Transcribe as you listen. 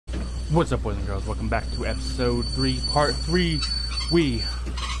What's up, boys and girls? Welcome back to episode 3, part 3. We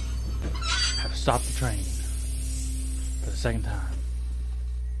have stopped the train for the second time.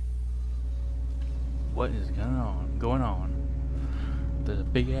 What is going on? There's a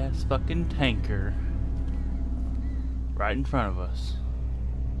big ass fucking tanker right in front of us.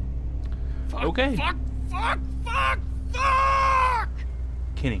 Fuck, okay. Fuck!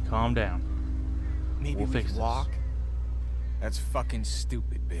 Kenny, calm down. Maybe we'll we fix can this. walk? That's fucking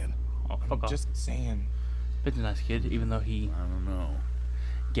stupid, Ben. Oh, fuck I'm off. just saying. Ben's a nice kid, even though he I don't know.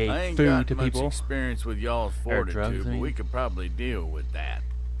 I gave ain't food got to much people. experience with y'all's drugs, fortitude, I but mean. we could probably deal with that.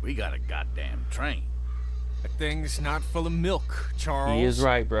 We got a goddamn train. That thing's not full of milk, Charles. He is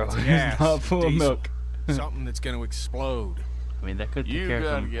right, bro. It's He's gas, not full of diesel, milk. Something that's gonna explode. I mean, that could take You care of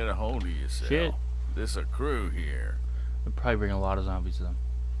gotta some. get a hold of yourself. Shit. This a crew here. We'd probably bring a lot of zombies to them.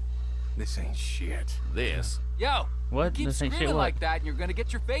 This ain't shit. This. Yo, What? keep This ain't shit. screaming What? like that and you're gonna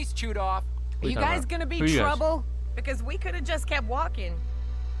get your face chewed off. What Are you talking guys about? gonna be Who you guys? trouble? Because we could have just kept walking.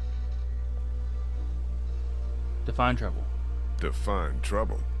 Define trouble. Define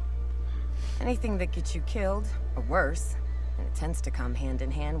trouble. Anything that gets you killed, or worse. And it tends to come hand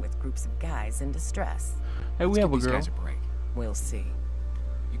in hand with groups of guys in distress. Hey, we Let's have give a these girl. guys a break. We'll see.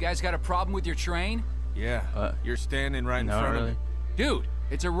 You guys got a problem with your train? Yeah, you're standing right in No, front really. of it. Dude,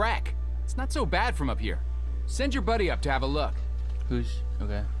 it's a wreck. It's not so bad from up here. Send your buddy up to have a look. Who's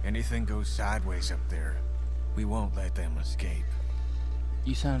okay? Anything goes sideways up there, we won't let them escape.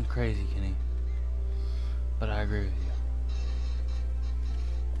 You sound crazy, Kenny. But I agree with you.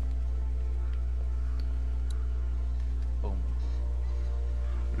 Boom.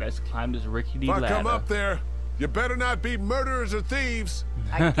 Let's climb this rickety If I ladder. come up there, you better not be murderers or thieves.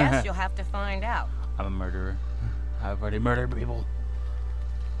 I guess you'll have to find out. I'm a murderer. I've already murdered people,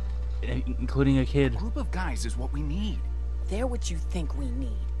 including a kid. A group of guys is what we need. They're what you think we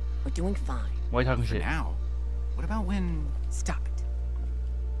need. We're doing fine. Why are you talking For shit? now. What about when... Stop it.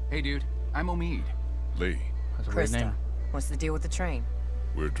 Hey, dude, I'm Omid. Lee, That's a weird Krista, name. what's the deal with the train?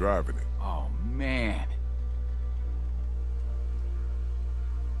 we're driving it. Oh, man.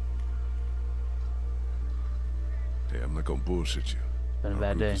 Hey, I'm not gonna bullshit you. Been a Our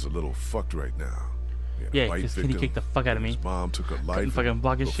bad group day. is a little fucked right now. We had a Yeah, fight because Kenny victim, kicked the fuck out of me. His mom took a life. fucking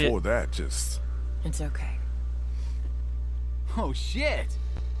block his shit. Before that, just It's okay. Oh, shit.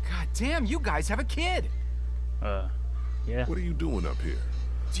 God damn, you guys have a kid. Yeah. what are you doing up here?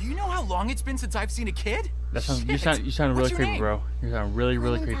 Do you know how long it's been since I've seen a kid? That sounds. You Shit. sound really What's your creepy, name? bro. You sound really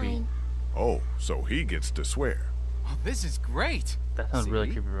creepy. Oh, so he gets to swear. Oh, this is great. That sounds really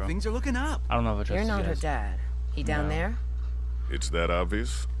See? creepy, bro. Things are looking up. I don't know if I trust You're these not her guys. dad. He down No. there? It's that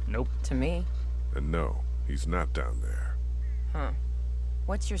obvious? Nope. To me. And no, he's not down there. Huh.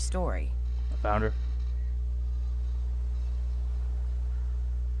 What's your story? I found her.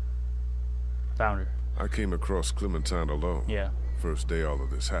 Found her. I came across Clementine alone. Yeah. First day all of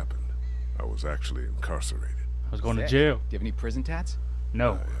this happened. I was actually incarcerated. I was going to Sick. jail. Do you have any prison tats?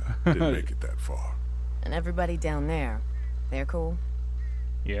 No. Didn't make it that far. And everybody down there, they're cool?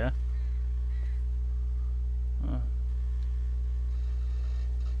 Yeah.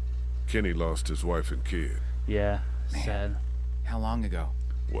 Kenny lost his wife and kid. Yeah. Man. Sad. How long ago?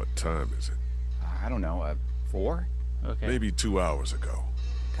 What time is it? I don't know, 4? Okay. Maybe 2 hours ago.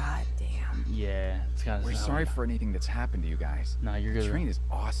 God damn. Yeah. It's kind of. We're sorry for anything that's happened to you guys. Nah, you're The good. train is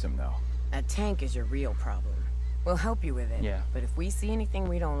awesome, though. That tank is your real problem. We'll help you with it. Yeah. But if we see anything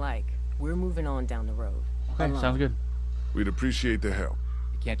we don't like, we're moving on down the road. Okay. Alone. Sounds good. We'd appreciate the help.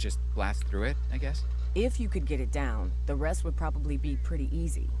 You can't just blast through it, I guess? If you could get it down, the rest would probably be pretty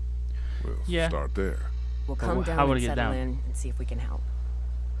easy. We'll Yeah. start there. We'll But come how down would and it get settle down? in and see if we can help.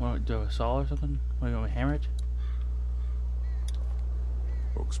 Want to do a saw or something? Want to go with hammer it?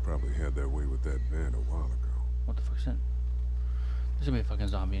 Folks probably had their way with that van a while ago. What the fuck's that? There's gonna be a fucking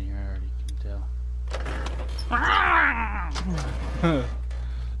zombie in here. I already can tell.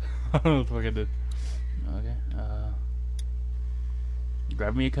 I don't know what the fuck I did. Okay.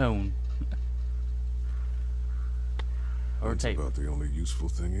 Grab me a cone. Or That's tape. about the only useful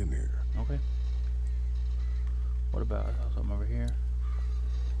thing in here. Okay. What about something over here?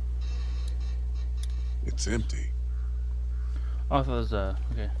 It's empty. Oh, I thought it was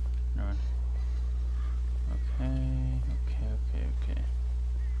okay. Never mind. Okay.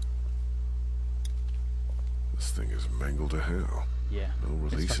 This thing is mangled to hell. Yeah. No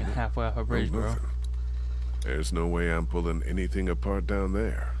It's releasing fucking it. halfway off a No bridge, bro. nothing. There's no way I'm pulling anything apart down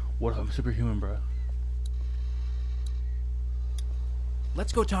there. What if I'm superhuman, bro?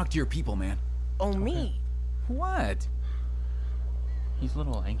 Let's go talk to your people, man. Oh, me? What? He's a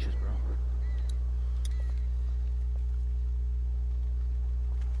little anxious, bro.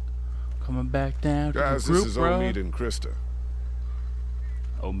 Coming back down to Guys, the group, this is bro. Omid and Krista.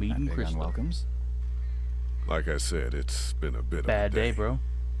 Omid and Big on Crystal. welcomes. Like I said, it's been a bit Bad of a day, bro.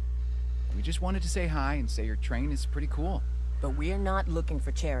 We just wanted to say hi and say your train is pretty cool. But we're not looking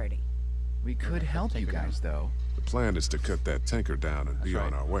for charity. We could help you take her down. guys, though. The plan is to cut that tanker down and be That's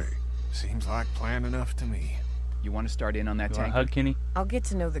on right. our way. Seems like plan enough to me. You want to start in on that You want tank? a hug, Kenny? I'll get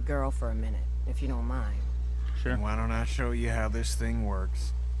to know the girl for a minute, if you don't mind. Sure. Why don't I show you how this thing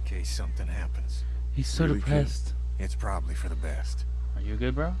works, in case something happens? He's so Really, kid? depressed. It's probably for the best. Are you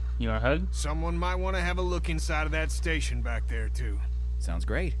good, bro? You want a hug? Someone might want to have a look inside of that station back there, too. Sounds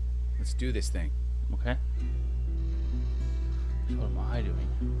great. Let's do this thing. Okay. So what am I doing?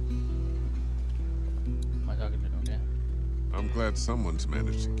 Am I talking to him? Okay. I'm glad someone's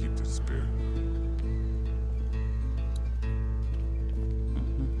managed to keep the spirit.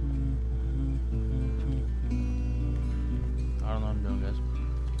 I don't know what I'm doing,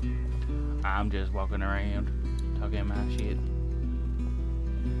 guys. I'm just walking around, talking my shit.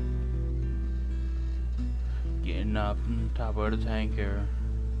 Getting up on top of the tanker.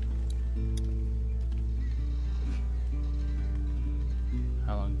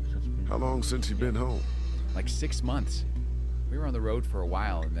 How long since you been home? Like 6 months. We were on the road for a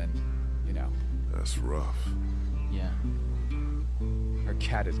while, and then, you know, That's rough. Yeah. our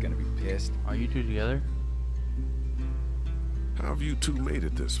cat is gonna be pissed. Are you two together? How have you two made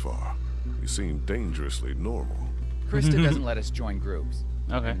it this far? You seem dangerously normal. Krista doesn't let us join groups.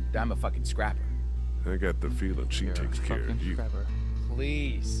 Okay. And I'm a fucking scrapper. I got the feeling she You're a takes care fucking of you. scrapper.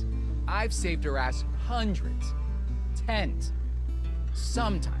 Please. I've saved her ass hundreds. Tens.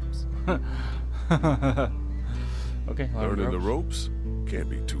 Sometimes. Okay. well, Learning the ropes. ropes? Can't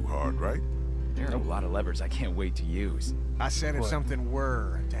be too hard, right? There are a lot of levers I can't wait to use. I said if What? something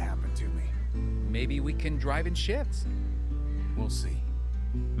were to happen to me. Maybe we can drive in shifts. We'll see.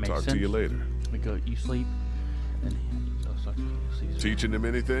 Makes Talk sense. to you later. We go. You sleep, and I'll sleep. Teaching him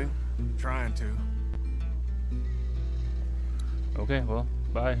anything? Trying to. Okay. Well.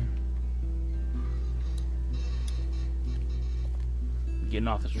 Bye. Getting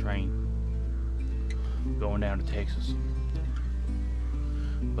off this train. Going down to Texas.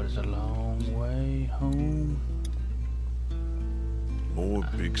 But it's a long way home. More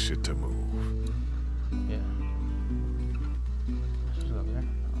big shit to move. Yeah. Let's just go over there.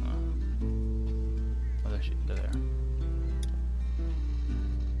 Oh, that shit, they're there.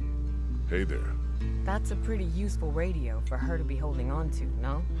 Hey there. That's a pretty useful radio for her to be holding on to,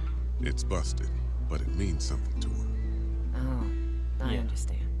 no? It's busted, but it means something to her. Oh, I Yeah.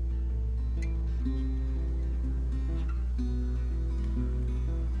 understand.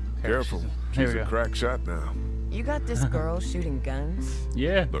 Okay, Careful. There She's we a go. crack shot now. You got this girl shooting guns?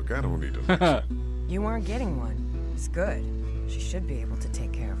 Yeah. Look, I don't need a lecture. You weren't getting one. It's good. She should be able to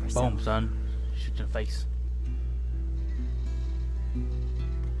take care of herself. Boom, son. Shoot you in the face.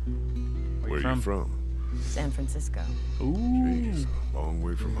 Where you from? San Francisco. Ooh. Jeez, a long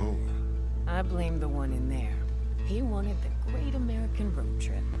way from home. I blame the one in there. He wanted the great American road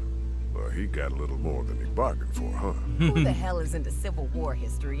trip. Well, he got a little more than he bargained for, huh? Who the hell is into Civil War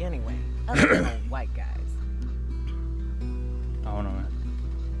history anyway? Other than old white guys. I don't know, man.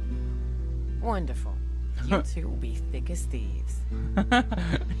 Wonderful. You two will be thick as thieves.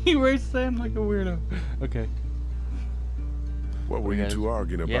 He raised Sam like a weirdo. Okay. What were you guys- two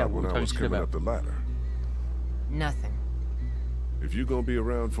arguing yeah, about what when we I was talking shit coming about? up the ladder? Nothing. If you're gonna be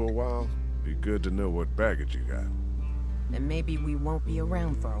around for a while, be good to know what baggage you got. And maybe we won't be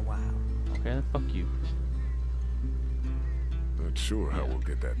around for a while. Okay, then fuck you. Not sure how we'll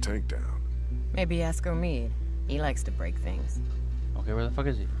get that tank down. Maybe ask Omid. He likes to break things. Okay, where the fuck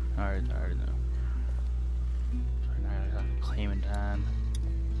is he? Alright, I already know. Sorry, now I gotta claiming time.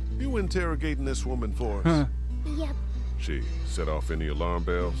 You interrogating this woman for us? Huh. Yep, She set off any alarm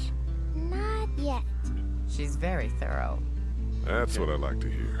bells? not yet. She's very thorough. That's what I like to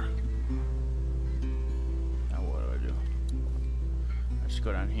hear. Now what do I do? I just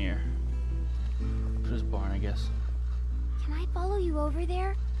go down here. To this barn, I guess. Can I follow you over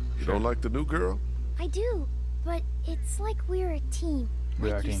there? You don't like the new girl? I do, but it's like we're a team.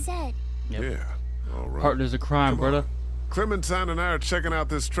 We are Like a you team. said. Yep. Yeah. All right. Partners of crime, Come on. brother. Clementine and I are checking out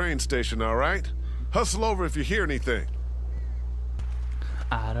this train station, all right? Hustle over if you hear anything.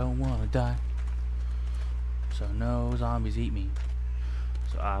 I don't wanna die. So no zombies eat me.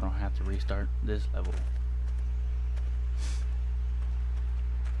 So I don't have to restart this level.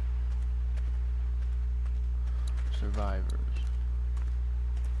 Survivors.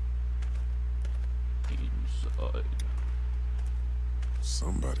 Inside.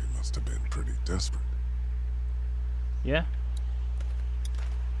 Somebody must have been pretty desperate. Yeah?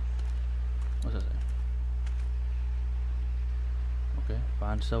 What's that say? Okay,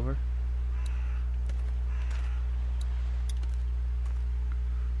 find silver.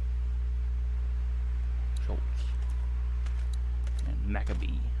 Schultz. And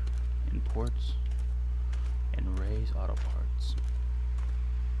Maccabee. Imports. And Ray's Auto Parts.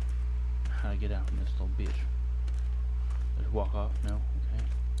 How to get out from this little bitch? Just walk off? No? Okay.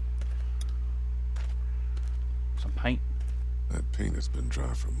 Some paint. That paint has been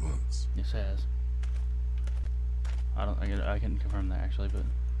dry for months. Yes, it has. I can confirm that actually, but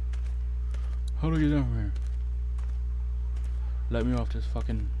how do I get down from here? Let me off this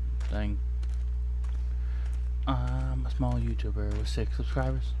fucking thing. I'm a small YouTuber with 6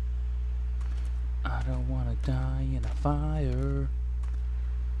 subscribers. I don't wanna die in a fire.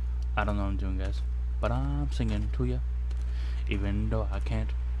 I don't know what I'm doing, guys, but I'm singing to you, even though I can't.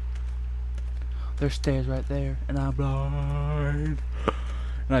 There's stairs right there, and I'm blind.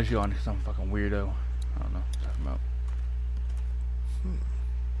 And I just yawned because I'm a fucking weirdo. I don't know what I'm talking about.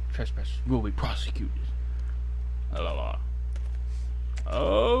 Trespass will be prosecuted. La la la.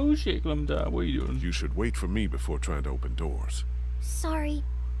 Oh shit, Clementine, what are you doing? You should wait for me before trying to open doors. Sorry.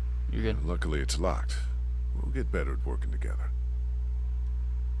 You're good. Luckily, it's locked. We'll get better at working together.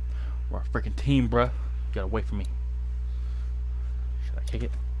 We're a freaking team, bruh. You gotta wait for me. Should I kick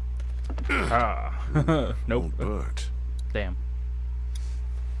it? Ah. Nope. Won't budge. Damn.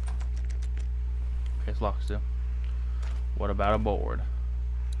 Okay, it's locked still. What about a board?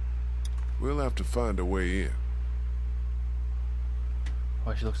 We'll have to find a way in.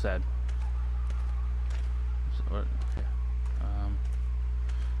 Why she looks sad? What? Okay.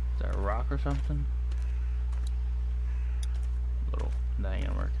 Is that a rock or something? Little. That ain't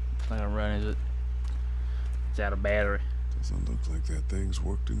gonna work. It's not gonna run, is it? It's out of battery. Doesn't look like that thing's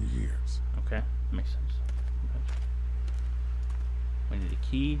worked in years. Okay, makes sense. We need a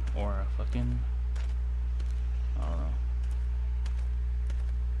key or a fucking... I don't know.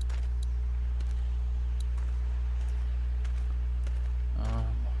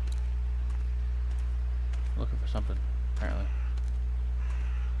 Looking for something, apparently.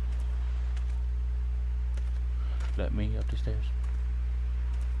 Let me up the stairs.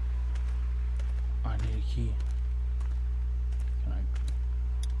 I need a key. Can I?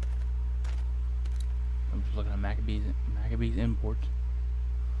 I'm just looking at Maccabee's imports.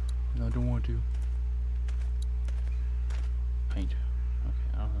 No, I don't want to. Paint.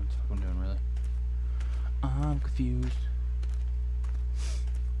 Okay, I don't know what the fuck I'm doing really. I'm confused.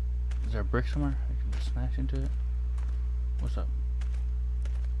 Is there a brick somewhere? I can just smash into it. What's up?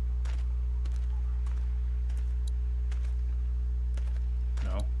 No.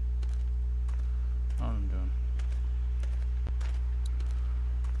 I don't know what I'm doing.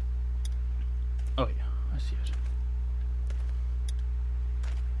 Oh yeah, I see it.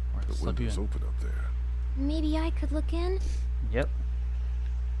 Alright, The slip you window's in. open up there. Maybe I could look in? Yep.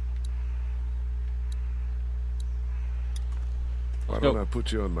 Why Let's go. don't I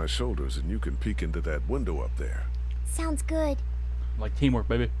put you on my shoulders and you can peek into that window up there? Sounds good. Like teamwork,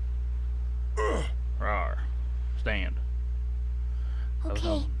 baby. Rawr. Stand. That was Okay,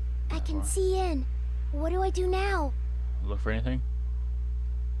 awesome. I can Alright. see in. What do I do now? Look for anything?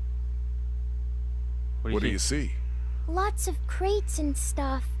 What do you see? see? Lots of crates and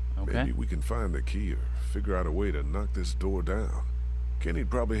stuff. Okay. Maybe we can find the key or figure out a way to knock this door down. Kenny'd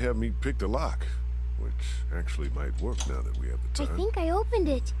probably have me pick the lock, which actually might work now that we have the I time. think I opened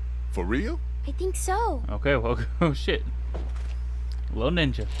it. For real? I think so. Okay, well, oh shit. Little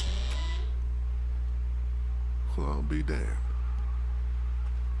ninja. Well, I'll be damned.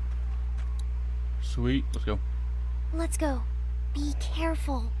 Sweet. Let's go. Let's go. Be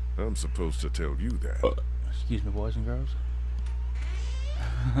careful. I'm supposed to tell you that. Excuse me, boys and girls.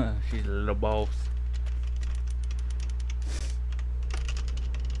 She's a little boss.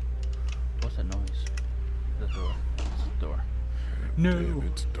 What's that noise? The door. It's the door. No. Damn,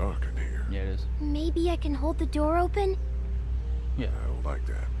 it's dark in here. Yeah, it is. Maybe I can hold the door open? Yeah. I don't like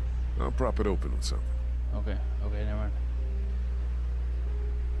that. I'll prop it open with something. Okay. Okay, never mind.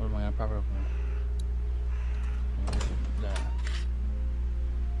 What am I gonna prop it open with? That.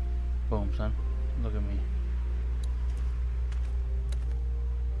 Boom, son. Look at me.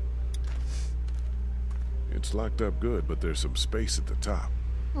 It's locked up good, but there's some space at the top.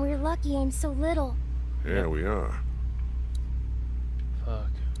 We're lucky I'm so little. Here we are.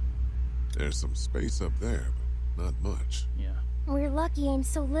 Fuck. There's some space up there, but not much. Yeah. We're lucky I'm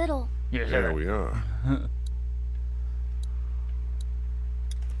so little. Yeah, Here we are.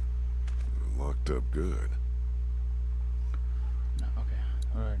 Locked up good. No, okay.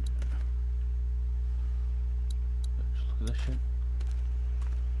 Alright. Just look at this shit.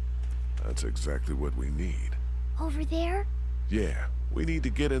 That's exactly what we need. Over there? Yeah, we need to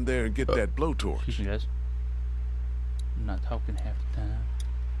get in there and get that blowtorch. Excuse me, guys. I'm not talking half the time.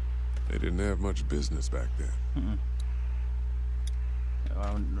 They didn't have much business back then.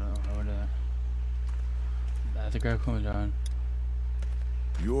 I wouldn't know. I think our coming on.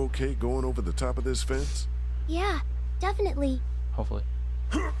 You okay going over the top of this fence? Yeah, definitely. Hopefully.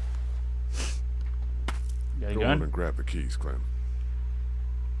 Got a Go on gun? and grab the keys, Clem.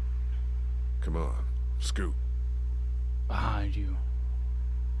 Come on, scoot. Behind you.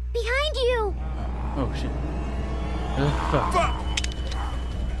 Behind you! Oh shit. Fuck.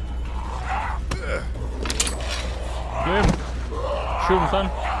 Get him. Shoot him, son.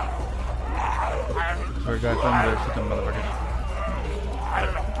 Sorry, guys, I'm gonna shoot them motherfuckers.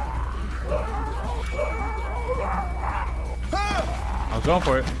 I was going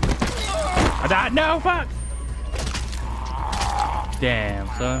for it. I died. No, fuck. Damn,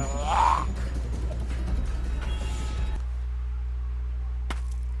 son.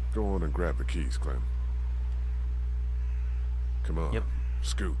 Go on and grab the keys, Clem. Come on. Yep.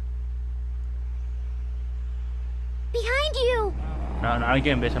 Scoot. Behind you! No, not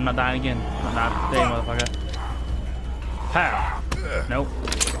again, bitch. I'm not dying again. I'm not dead, motherfucker. Pow. Nope.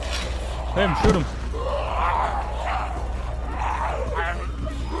 Hit him, shoot him.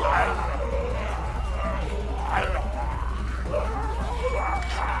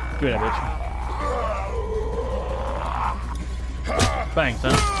 Give me that bitch. Bang,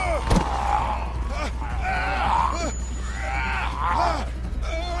 son.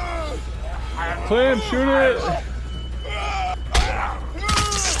 Clem, shoot it!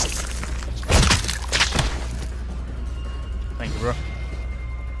 Thank you, bro.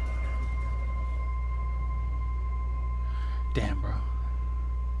 Damn, bro.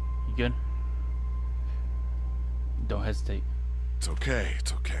 You good? Don't hesitate. It's okay,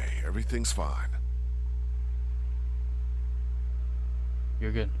 it's okay. Everything's fine.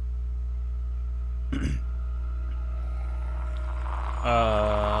 You're good.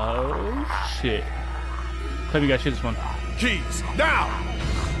 Shit. Clem, you gotta shoot this one. Keys, now!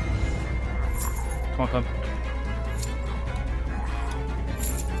 Come on, Clem.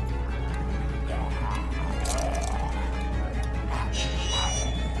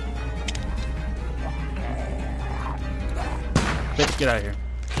 Bitch, get out of here.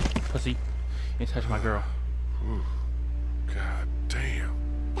 Pussy. You touch my girl. Ooh. God damn.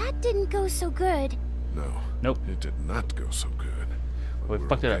 That didn't go so good. No. Nope. It did not go so good. But We we're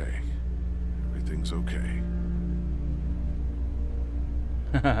fucked it up. okay. Everything's okay.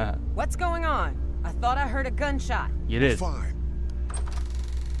 What's going on? I thought I heard a gunshot. You did. Fine.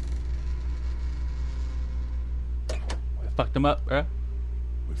 We fucked them up, bruh.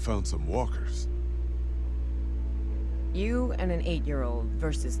 We found some walkers. You and an 8-year-old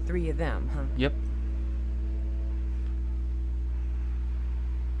versus 3 of them, huh? Yep.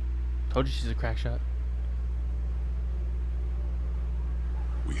 Told you she's a crack shot.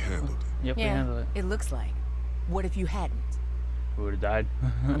 We handled it. Yep, we Yeah, handled it. it looks like. What if you hadn't? We would have died.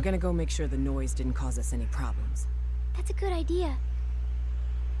 I'm gonna go make sure the noise didn't cause us any problems. That's a good idea.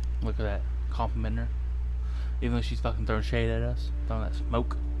 Look at that. Complimenting her. Even though she's fucking throwing shade at us. Throwing that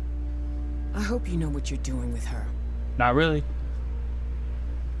smoke. I hope you know what you're doing with her. Not really.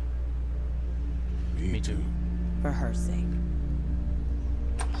 Me too. For her sake.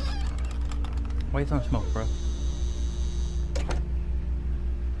 Why you throwing smoke, bro?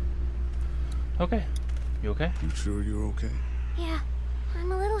 Okay. You okay? You sure you're okay? Yeah,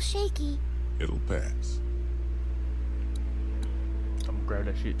 I'm a little shaky. It'll pass. I'm gonna grab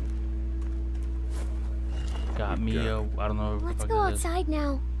that shit. Got me got a, I don't know what the Let's fuck go this is. outside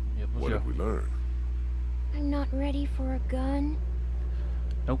now. Yep, let's What go. did we learn? I'm not ready for a gun.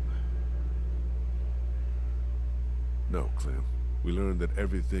 Nope. No, Clem. We learned that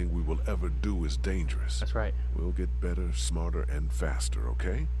everything we will ever do is dangerous. That's right. We'll get better, smarter, and faster,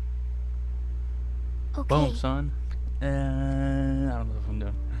 okay? Okay. Boom, son. I don't know what I'm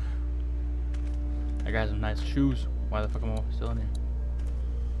doing. I got some nice shoes. Why the fuck am I still in here?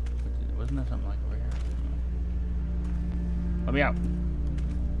 Wasn't there something like over here? Let me out.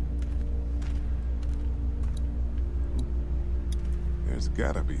 There's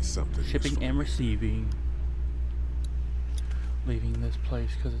gotta be something Shipping useful. and receiving. Leaving this place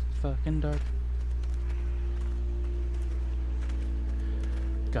because it's fucking dark.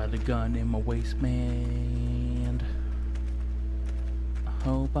 Got a gun in my waistband. I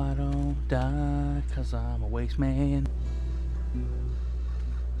hope I don't die because I'm a waste man.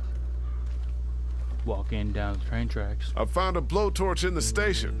 Walking down the train tracks. I found a blowtorch in the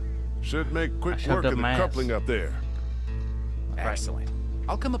station. Should make I quick shoved work up of the my ass. coupling up there. Right. Excellent.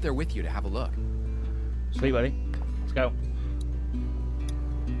 I'll come up there with you to have a look. Sweet, buddy. Let's go.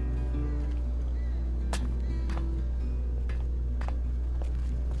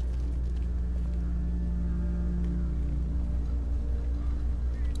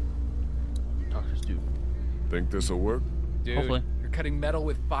 Talk to this dude. Think this'll work? Dude, Hopefully. you're cutting metal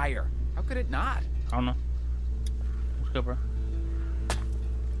with fire. How could it not? I don't know. Let's go, bro.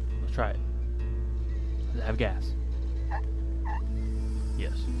 Let's try it. Does it have gas?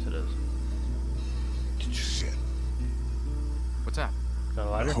 Yes, it does. Shit. What's up? Got a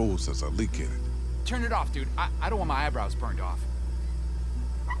The lighter? hose has a leak in it. Turn it off, dude. I don't want my eyebrows burned off.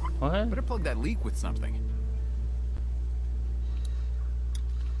 What? Better plug that leak with something.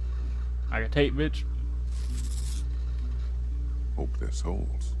 I got tape, bitch. Hope this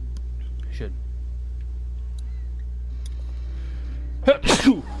holds. Should.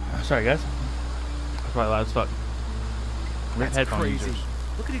 Sorry, guys. That's probably loud as fuck. Rip That's headphone crazy. users.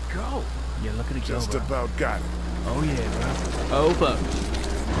 Look at it go. Yeah, look at it Just go, bro. about got it. Oh yeah, bro. Oh fuck.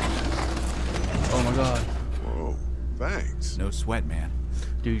 Oh my god. Whoa, thanks. No sweat, man.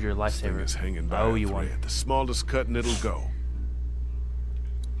 Dude, you're a This thing lifesaver. is hanging by Oh, a you won. thread. The smallest cut and it'll go.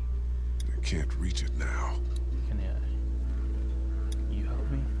 I can't reach it now. Can you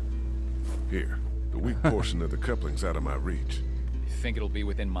help me? Here, the weak portion of the coupling's out of my reach. You think it'll be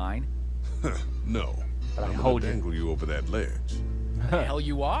within mine? No. But I I'm can gonna hold you. dangle you over that ledge. The hell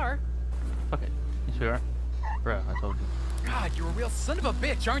you are. Fuck it. Yes, we are. Bro, I told you. God, you're a real son of a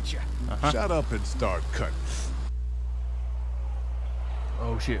bitch, aren't you? Shut up and start cutting.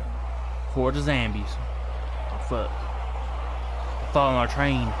 Oh shit. Hordes of zombies. Oh fuck. They're following our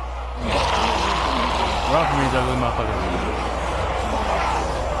train. We're off me, these ugly motherfuckers.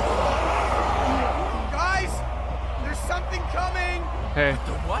 Guys, there's something coming. Okay.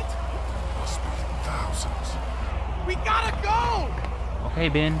 The what? Must be thousands. We gotta go. Okay,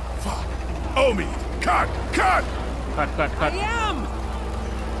 Ben. Fuck. Omi! Cut! Cut! Cut, cut, I cut. am.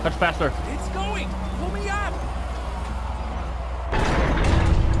 Cut faster. It's going. Pull me up.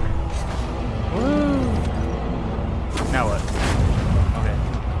 Woo. Now what? Okay.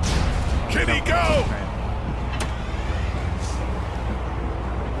 Kitty, go!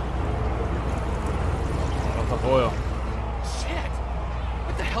 Oh, fuck, oil. Shit.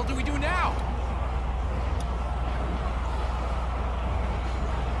 What the hell do we do now?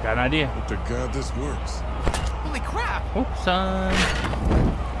 Got an idea. Hope to God this works. Holy crap. Oh, son.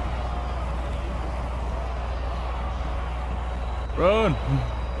 Run.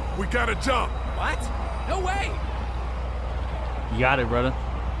 We gotta jump! What? No way. You got it, brother.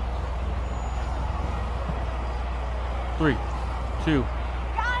 3, 2.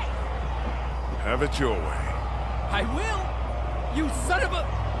 Have it your way. I will. You son of a...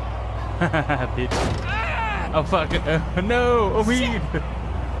 Bitch. Ah! Oh, fuck. No. Oh, me.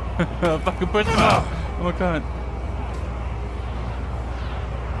 Fucking push him off. Oh, my god.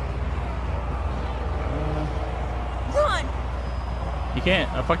 Run! You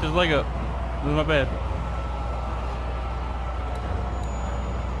can't. I fucked his leg up. This is my bad.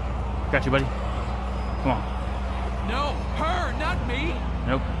 Got you, buddy. Come on. No, her, not me.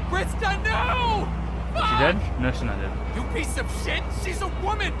 Nope. Krista, no! Is she dead? No, she's not dead. You piece of shit! She's a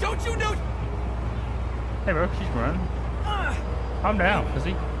woman! Don't you know? Hey, bro. She's running. Calm down,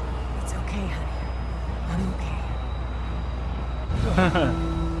 pussy. It's okay, honey. I'm okay.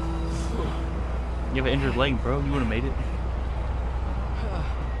 You have an injured leg, bro. You would have made it.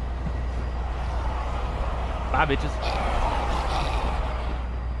 Bye, bitches.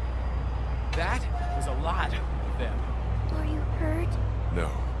 That was a lot of them. Are you hurt? No.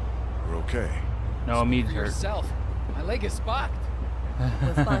 We're okay. No, me For hurt. yourself. My leg is fucked.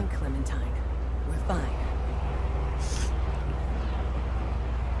 We're fine, Clementine. We're fine.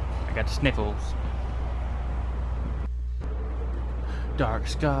 I got the sniffles. Dark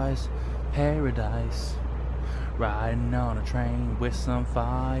skies, paradise. Riding on a train with some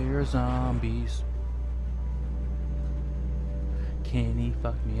fire zombies. Kenny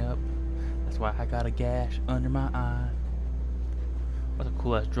fucked me up. That's why I got a gash under my eye. What a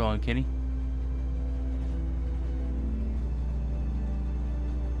cool ass drawing, Kenny.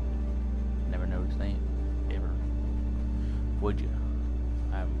 Never noticed that ever. Would you?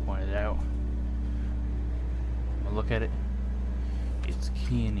 I haven't pointed it out. I'll look at it. It's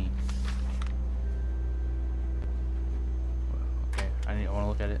Kenny. Okay, I want to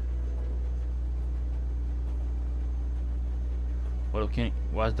look at it. What up, Kenny?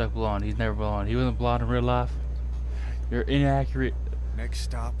 Why is Duck blonde? He's never blonde. He wasn't blonde in real life. You're inaccurate. Next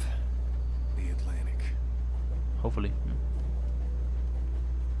stop, the Atlantic. Hopefully.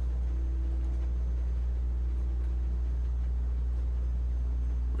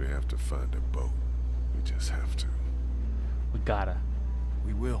 We have to find a boat. We just have to. We gotta.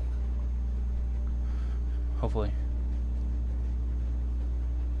 We will. Hopefully.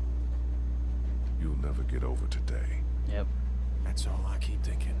 You'll never get over today. Yep. That's all I keep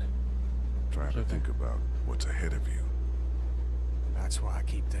thinking. Try to Okay. think about what's ahead of you. That's why I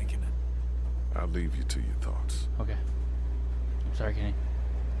keep thinking it. I'll leave you to your thoughts. Okay. I'm sorry, Kenny.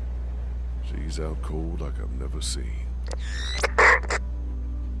 She's out cold like I've never seen.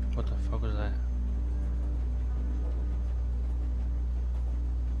 What the fuck was that?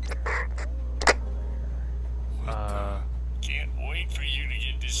 Can't wait for you to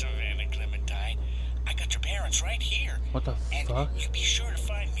get to Savannah, Clementine. I got your parents right here. What the And fuck? you be sure to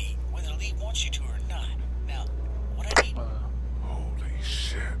find me, whether Lee wants you to or not. Now, what I need... Holy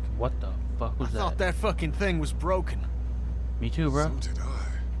shit. What the fuck was I thought that fucking thing was broken. Me too, bro. So did I.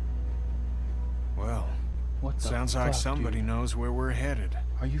 Well, What the sounds fuck, like somebody dude? knows where we're headed.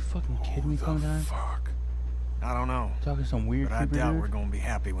 Are you fucking kidding me, Who the Clementine? fuck? I don't know, Talking some weird but I creepy doubt dude? we're gonna be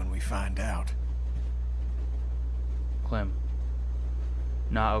happy when we find out. Clem.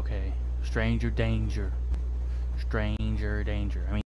 Not okay. Stranger danger. Stranger danger. I mean...